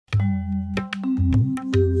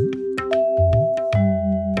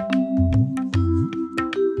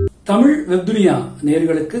தமிழ் வெப்துனியா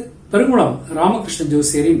நேயர்களுக்கு பெருங்குளம் ராமகிருஷ்ண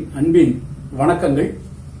ஜோசியரின் அன்பின் வணக்கங்கள்.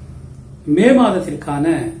 மே மாதத்திற்கான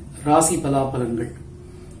ராசி பலாபலன்கள்.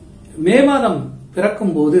 மே மாதம்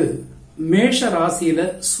பிறக்கும் போது மேஷ ராசியில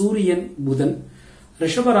சூரியன், புதன்,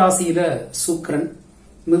 ரிஷப ராசியில சுக்கிரன்,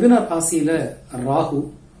 மிதுன ராசியில ராகு,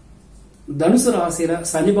 தனுசு ராசியில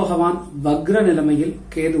சனி பகவான் வக்ர நிலைமையில்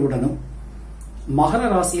கேதுவுடனும், மகர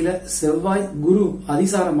ராசியில செவ்வாய், குரு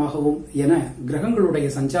அதிசாரமாகவும் என கிரகங்களுடைய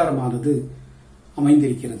சஞ்சாரமானது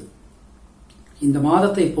அமைந்திருக்கிறது. இந்த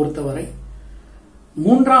மாதத்தை பொறுத்தவரை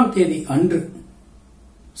 3ஆம் தேதி அன்று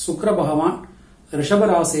சுக்கிர பகவான் ரிஷப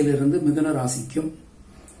ராசியிலிருந்து மிதுன ராசிக்கும்,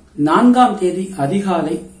 4ஆம் தேதி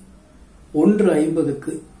அதிகாலை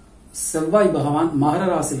 1:50 செவ்வாய் பகவான் மகர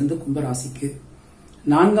ராசியிலிருந்து கும்பராசிக்கு,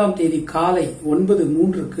 4ஆம் தேதி காலை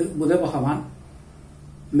 9:03 புத பகவான்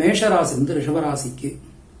மேஷராசிலிருந்து ரிஷபராசிக்கு,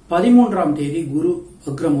 13ஆம் தேதி குரு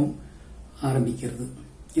வக்ரமும் ஆரம்பிக்கிறது.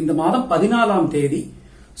 இந்த மாதம் 14ஆம் தேதி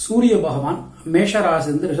சூரிய பகவான்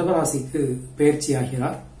மேஷராசிலிருந்து ரிஷபராசிக்கு பெயர்ச்சி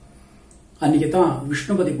ஆகிறார். அன்னைக்குதான்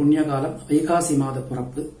விஷ்ணுபதி புண்ணிய காலம், வைகாசி மாத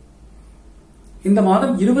பிறப்பு. இந்த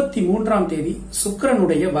மாதம் 23ஆம் தேதி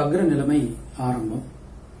சுக்கிரனுடைய வக்ர நிலைமை ஆரம்பம்.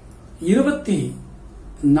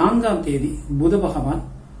 24ஆம் தேதி புத பகவான்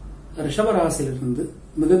ரிஷபராசியிலிருந்து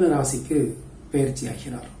மிதுன ராசிக்கு பெயர்ச்சி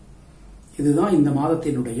ஆகிறார். இதுதான் இந்த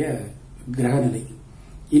மாதத்தினுடைய கிரகநிலை.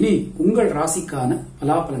 இனி உங்கள் ராசிக்கான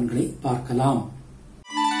பலாபலன்களை பார்க்கலாம்.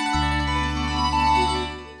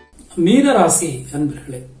 மீன ராசி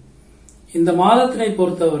அன்பர்களே, இந்த மாதத்தினை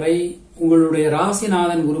பொறுத்தவரை உங்களுடைய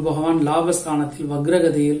ராசிநாதன் குரு பகவான் லாபஸ்தானத்தில்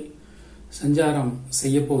வக்ரகதியில் சஞ்சாரம்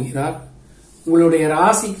செய்ய போகிறார். உங்களுடைய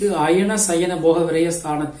ராசிக்கு அயன சயன போக விரய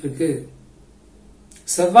ஸ்தானத்திற்கு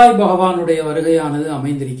செவ்வாய் பகவானுடைய வருகையானது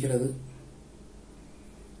அமைந்திருக்கிறது.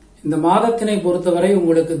 இந்த மாதத்தினை பொறுத்தவரை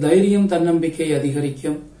உங்களுக்கு தைரியம், தன்னம்பிக்கை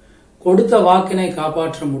அதிகரிக்கும். கொடுத்த வாக்கினை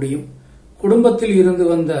காப்பாற்ற முடியும். குடும்பத்தில் இருந்து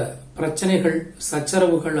வந்த பிரச்சனைகள்,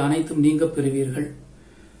 சச்சரவுகள் அனைத்தும் நீங்க பெறுவீர்கள்.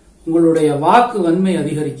 உங்களுடைய வாக்கு வன்மை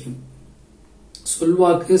அதிகரிக்கும்.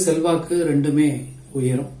 சொல்வாக்கு, செல்வாக்கு ரெண்டுமே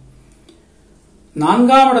உயரும்.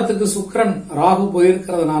 4ஆம் இடத்துக்கு சுக்கிரன், ராகு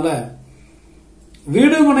போயிருக்கிறதுனால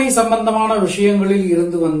வீடுமனை சம்பந்தமான விஷயங்களில்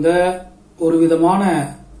இருந்து வந்த ஒரு விதமான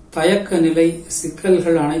தயக்க நிலை,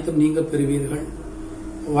 சிக்கல்கள் அனைத்தும் நீங்க பெறுவீர்கள்.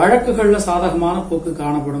 வழக்குகள்ல சாதகமான போக்கு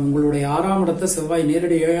காணப்படும். உங்களுடைய 6ஆம் இடத்தை செவ்வாய்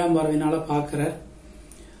நேரடி 7ஆம் பார்வையினால பார்க்கிற.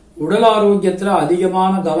 உடல் ஆரோக்கியத்தில்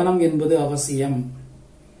அதிகமான கவனம் என்பது அவசியம்.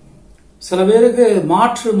 சில பேருக்கு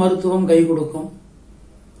மாற்று மருத்துவம் கை கொடுக்கும்.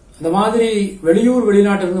 அந்த மாதிரி வெளியூர்,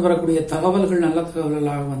 வெளிநாட்டிலிருந்து வரக்கூடிய தகவல்கள் நல்ல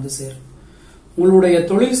தகவல்களாக வந்து சேரும். உங்களுடைய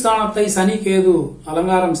தொழில் ஸ்தானத்தை சனி, கேது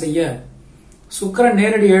அலங்காரம் செய்ய சுக்கிரன்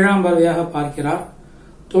நேரடி 7ஆம் பார்வையாக பார்க்கிறார்.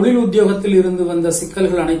 தொழில் உத்தியோகத்தில் இருந்து வந்த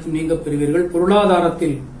சிக்கல்கள் அனைத்தும் நீங்க பெறுவீர்கள்.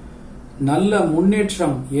 பொருளாதாரத்தில் நல்ல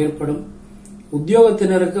முன்னேற்றம் ஏற்படும்.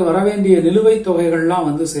 உத்தியோகத்தினருக்கு வரவேண்டிய நிலுவைத் தொகைகள்லாம்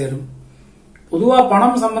வந்து சேரும். பொதுவா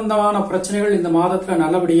பணம் சம்பந்தமான பிரச்சனைகள் இந்த மாதத்துல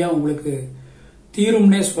நல்லபடியா உங்களுக்கு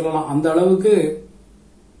தீரும்னே சொல்லலாம். அந்த அளவுக்கு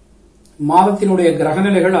மாதத்தினுடைய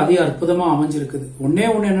கிரகநிலைகள் அதிக அற்புதமா அமைஞ்சிருக்குது. ஒன்னே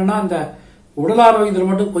ஒண்ணு என்னன்னா, அந்த உடல் ஆரோக்கியத்தில்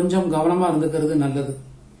மட்டும் கொஞ்சம் கவனமா இருந்துக்கிறது நல்லது.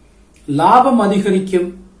 லாபம் அதிகரிக்கும்.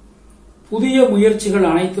 புதிய முயற்சிகள்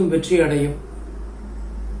அனைத்தும் வெற்றி அடையும்.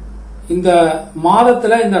 இந்த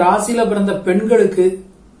மாதத்துல இந்த ராசியில பிறந்த பெண்களுக்கு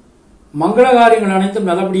மங்கள காரியங்கள் அனைத்தும்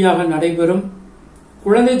நல்லபடியாக நடைபெறும்.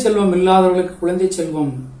 குழந்தை செல்வம் இல்லாதவர்களுக்கு குழந்தை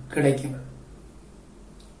செல்வம் கிடைக்கும்.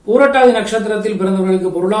 பூரட்டாதி நட்சத்திரத்தில்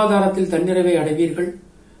பிறந்தவர்களுக்கு பொருளாதாரத்தில் தன்னிறைவை அடைவீர்கள்.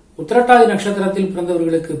 உத்திரட்டாதி நட்சத்திரத்தில்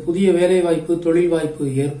பிறந்தவர்களுக்கு புதிய வேலை வாய்ப்பு, தொழில் வாய்ப்பு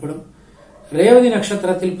ஏற்படும். ரேவதி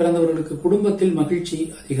நட்சத்திரத்தில் பிறந்தவர்களுக்கு குடும்பத்தில் மகிழ்ச்சி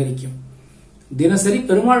அதிகரிக்கும். தினசரி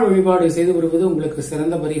பெருமாள் வழிபாடு செய்து வருவது உங்களுக்கு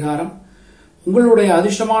சிறந்த பரிகாரம். உங்களுடைய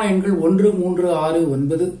அதிர்ஷ்டமான எண்கள் 1, 3, 6,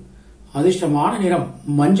 9. அதிர்ஷ்டமான நிறம்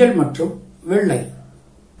மஞ்சள் மற்றும் வெள்ளை.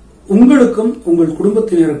 உங்களுக்கும் உங்கள்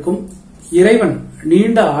குடும்பத்தினருக்கும் இறைவன்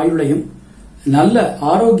நீண்ட ஆயுளையும் நல்ல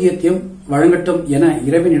ஆரோக்கியத்தையும் வழங்கட்டும் என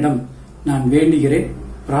இறைவனிடம் நான் வேண்டுகிறேன்,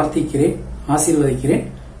 பிரார்த்திக்கிறேன், ஆசீர்வதிக்கிறேன்.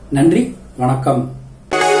 நன்றி, வணக்கம்.